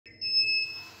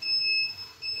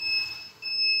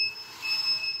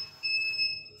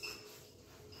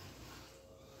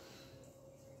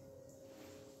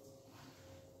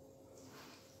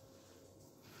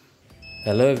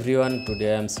Hello everyone,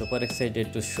 today I am super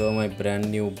excited to show my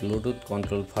brand new Bluetooth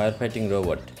controlled firefighting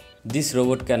robot. This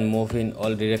robot can move in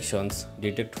all directions,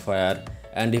 detect fire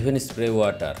and even spray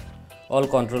water, all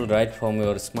controlled right from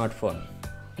your smartphone.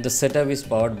 The setup is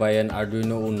powered by an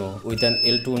Arduino UNO with an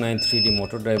L29 3D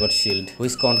motor driver shield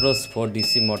which controls 4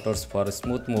 DC motors for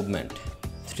smooth movement.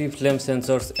 3 flame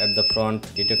sensors at the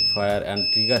front detect fire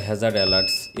and trigger hazard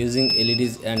alerts using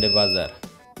LEDs and a buzzer.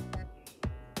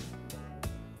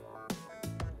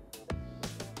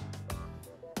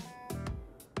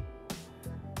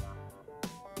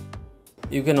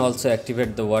 You can also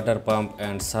activate the water pump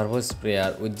and servo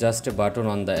sprayer with just a button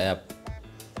on the app.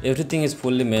 Everything is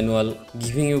fully manual,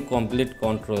 giving you complete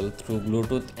control through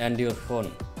Bluetooth and your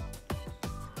phone.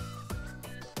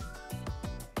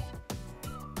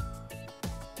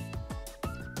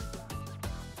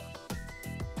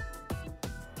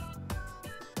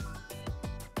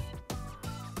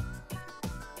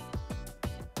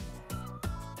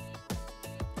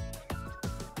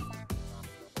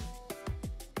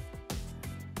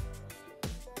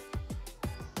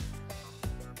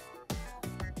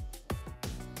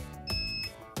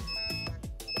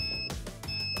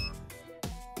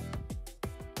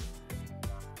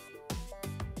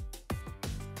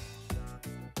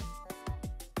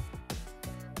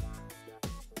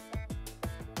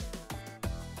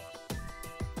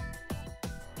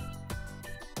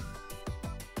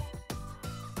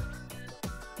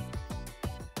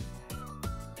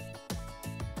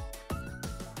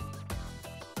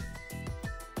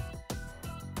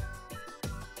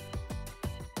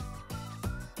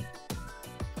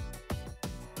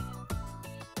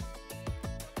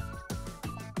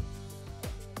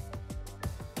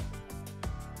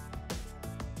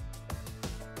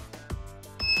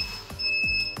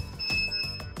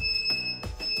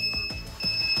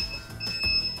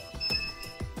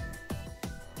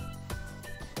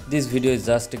 This video is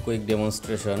just a quick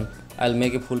demonstration. I'll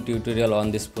make a full tutorial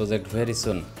on this project very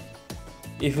soon.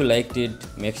 If you liked it,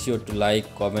 make sure to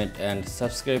like, comment and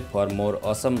subscribe for more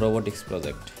awesome robotics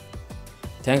project.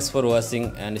 Thanks for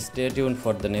watching and stay tuned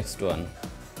for the next one.